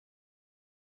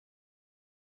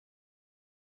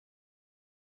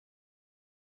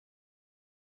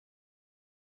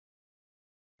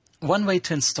One way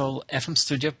to install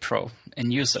FMStudio Pro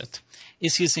and use it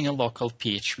is using a local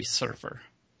PHP server.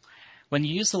 When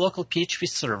you use a local PHP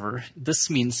server, this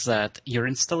means that your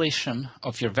installation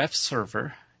of your web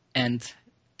server and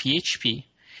PHP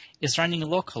is running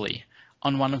locally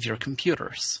on one of your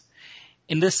computers.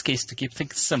 In this case, to keep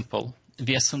things simple,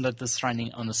 we assume that this is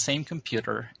running on the same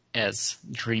computer as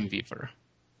Dreamweaver.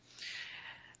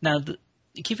 Now,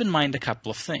 keep in mind a couple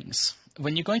of things.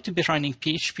 When you're going to be running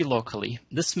PHP locally,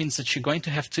 this means that you're going to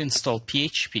have to install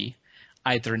PHP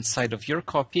either inside of your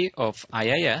copy of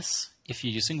IIS, if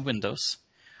you're using Windows,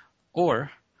 or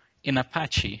in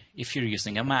Apache, if you're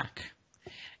using a Mac.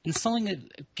 Installing a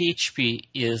PHP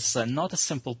is not a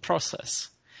simple process.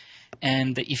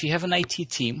 And if you have an IT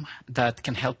team that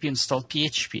can help you install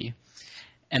PHP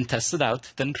and test it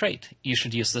out, then great, you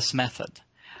should use this method.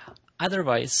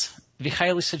 Otherwise, we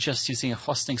highly suggest using a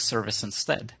hosting service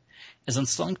instead, as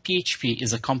installing PHP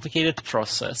is a complicated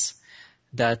process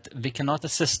that we cannot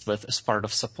assist with as part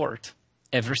of support.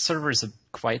 Every server is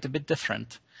quite a bit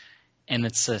different, and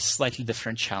it's a slightly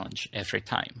different challenge every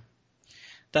time.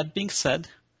 That being said,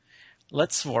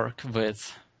 let's work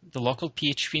with the local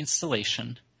PHP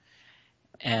installation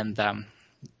and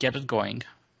get it going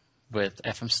with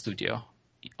FMStudio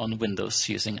on Windows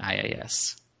using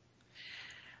IIS.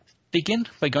 Begin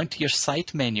by going to your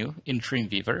Site menu in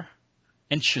Dreamweaver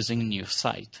and choosing New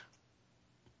Site.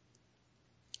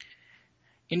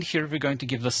 In here, we're going to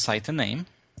give the site a name.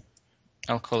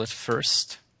 I'll call it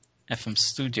First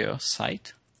FMStudio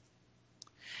Site.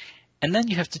 And then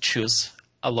you have to choose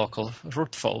a local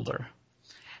root folder.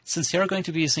 Since you're going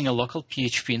to be using a local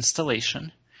PHP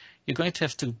installation, you're going to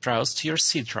have to browse to your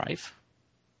C drive,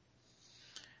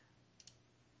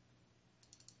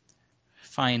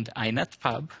 find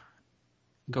inetpub,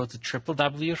 go to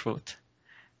www.root,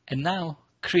 and now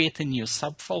create a new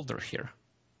subfolder here.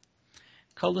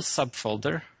 Call the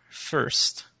subfolder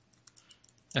First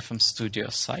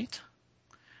FMStudio Site,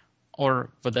 or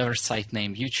whatever site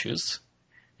name you choose,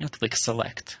 and click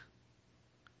Select.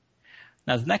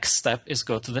 Now the next step is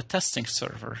go to the testing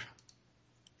server.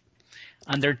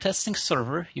 Under testing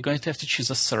server, you're going to have to choose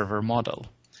a server model.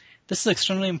 This is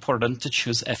extremely important to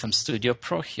choose FMStudio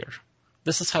Pro here.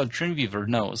 This is how Dreamweaver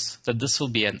knows that this will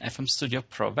be an FMStudio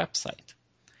Pro website.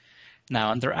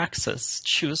 Now under Access,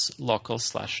 choose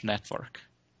Local/Network.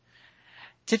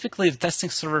 Typically, the testing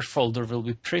server folder will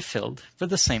be pre-filled with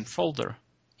the same folder.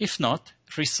 If not,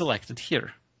 reselect it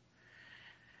here.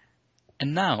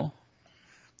 And now,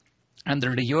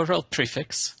 under the URL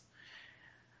prefix,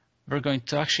 we're going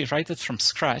to actually write it from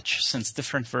scratch, since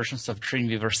different versions of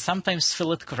Dreamweaver sometimes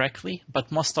fill it correctly,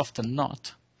 but most often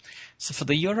not. So for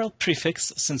the URL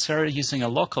prefix, since we're using a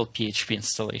local PHP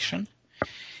installation,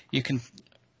 you can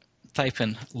type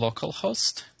in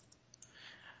localhost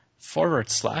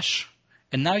 /,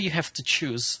 and now you have to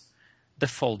choose the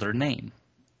folder name.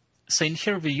 So in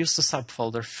here, we use the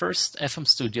subfolder First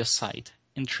FMStudio Site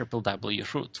in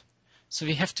www.root. So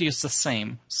we have to use the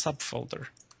same subfolder,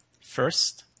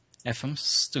 First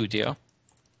FMStudio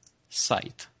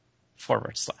Site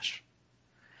 /.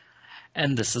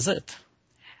 And this is it.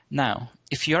 Now,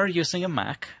 if you are using a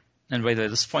Mac, and by the way,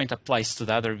 this point applies to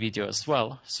the other video as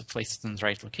well, so place it in the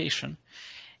right location.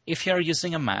 If you are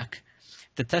using a Mac,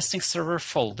 the testing server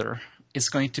folder is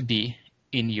going to be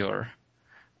in your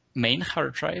main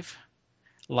hard drive,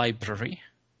 library,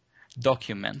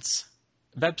 documents,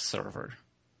 web server.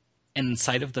 And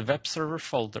inside of the web server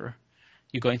folder,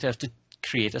 you're going to have to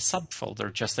create a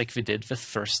subfolder, just like we did with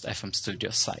First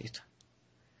FMStudio Site.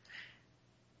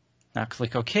 Now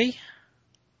click OK.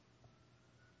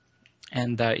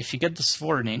 And if you get this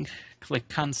warning, click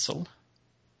Cancel.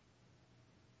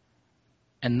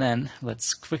 And then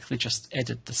let's quickly just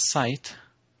edit the site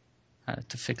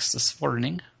to fix this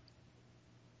warning.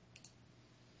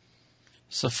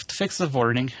 So to fix the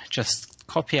warning, just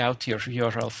copy out your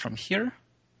URL from here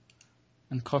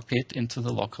and copy it into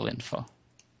the local info.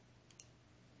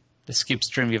 This keeps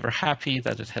Dreamweaver happy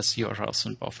that it has URLs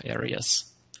in both areas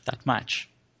that match.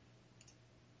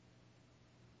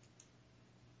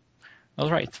 All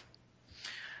right.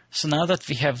 So now that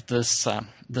we have this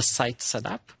the site set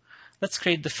up, let's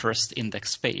create the first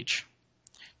index page.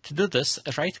 To do this,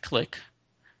 right-click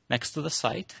next to the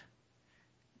site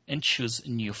and choose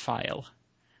New File.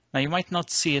 Now, you might not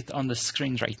see it on the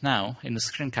screen right now in the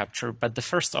screen capture, but the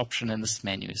first option in this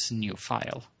menu is New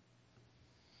File.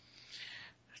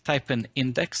 Type in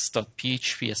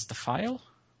index.php as the file,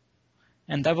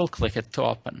 and double-click it to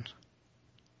open.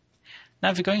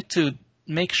 Now, we're going to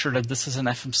make sure that this is an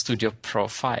FMStudio Pro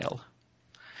file.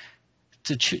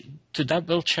 To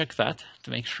double-check that, to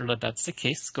make sure that that's the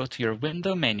case, go to your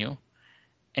Window menu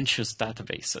and choose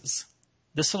Databases.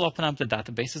 This will open up the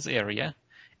Databases area,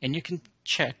 and you can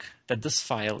check that this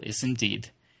file is indeed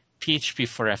PHP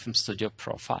for FMStudio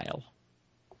Pro file.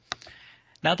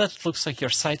 Now that it looks like your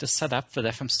site is set up with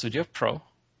FMStudio Pro,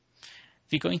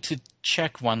 we're going to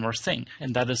check one more thing,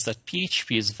 and that is that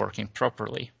PHP is working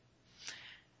properly.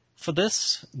 For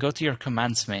this, go to your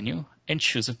Commands menu and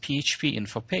choose a PHP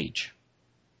info page.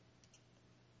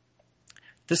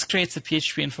 This creates a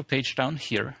PHP info page down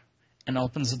here and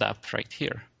opens it up right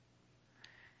here.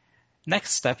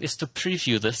 Next step is to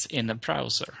preview this in a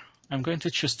browser. I'm going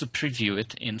to choose to preview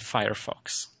it in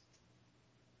Firefox.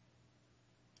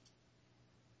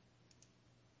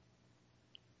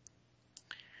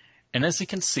 And as you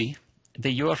can see,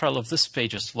 the URL of this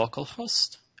page is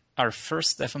localhost, our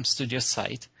first FMStudio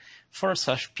site,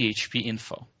 /PHP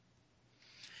info.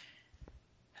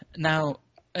 Now,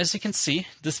 as you can see,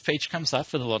 this page comes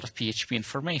up with a lot of PHP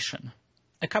information.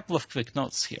 A couple of quick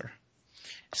notes here.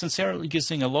 Since you're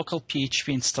using a local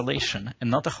PHP installation and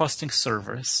not a hosting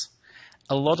service,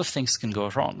 a lot of things can go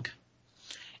wrong.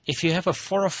 If you have a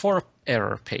 404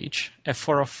 error page, a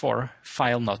 404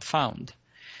 file not found,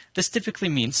 this typically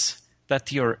means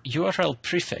that your URL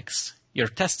prefix, your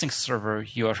testing server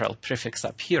URL prefix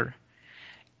up here,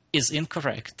 is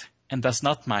incorrect and does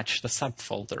not match the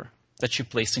subfolder that you're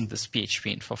placing this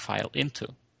PHP info file into.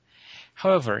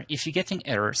 However, if you're getting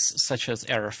errors such as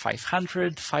error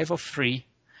 500, 503,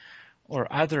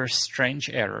 or other strange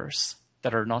errors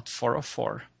that are not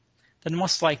 404, then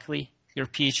most likely your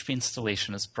PHP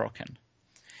installation is broken.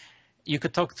 You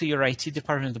could talk to your IT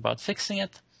department about fixing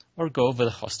it, or go with a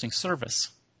hosting service.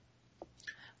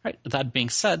 Right, that being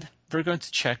said, we're going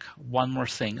to check one more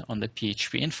thing on the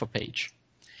PHP info page,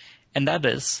 and that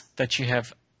is that you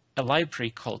have a library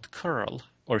called curl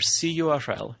or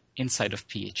curl inside of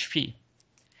PHP.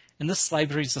 And this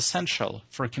library is essential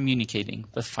for communicating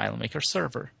with FileMaker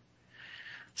server.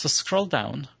 So scroll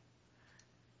down,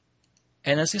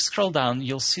 and as you scroll down,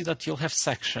 you'll see that you'll have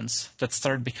sections that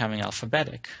start becoming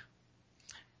alphabetic.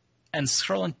 And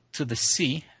scroll into the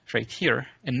C right here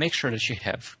and make sure that you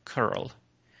have curl.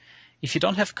 If you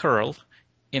don't have curl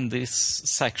in this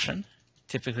section,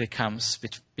 typically comes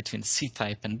between C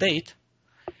type and date.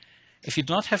 If you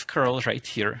do not have curl right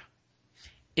here,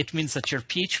 it means that your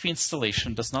PHP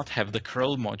installation does not have the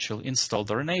curl module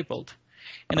installed or enabled.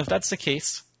 And if that's the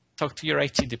case, talk to your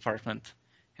IT department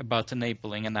about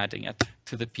enabling and adding it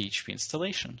to the PHP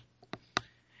installation.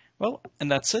 Well,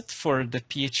 and that's it for the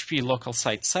PHP local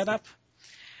site setup.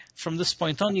 From this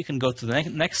point on, you can go to the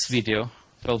next video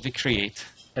where we create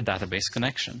a database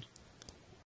connection.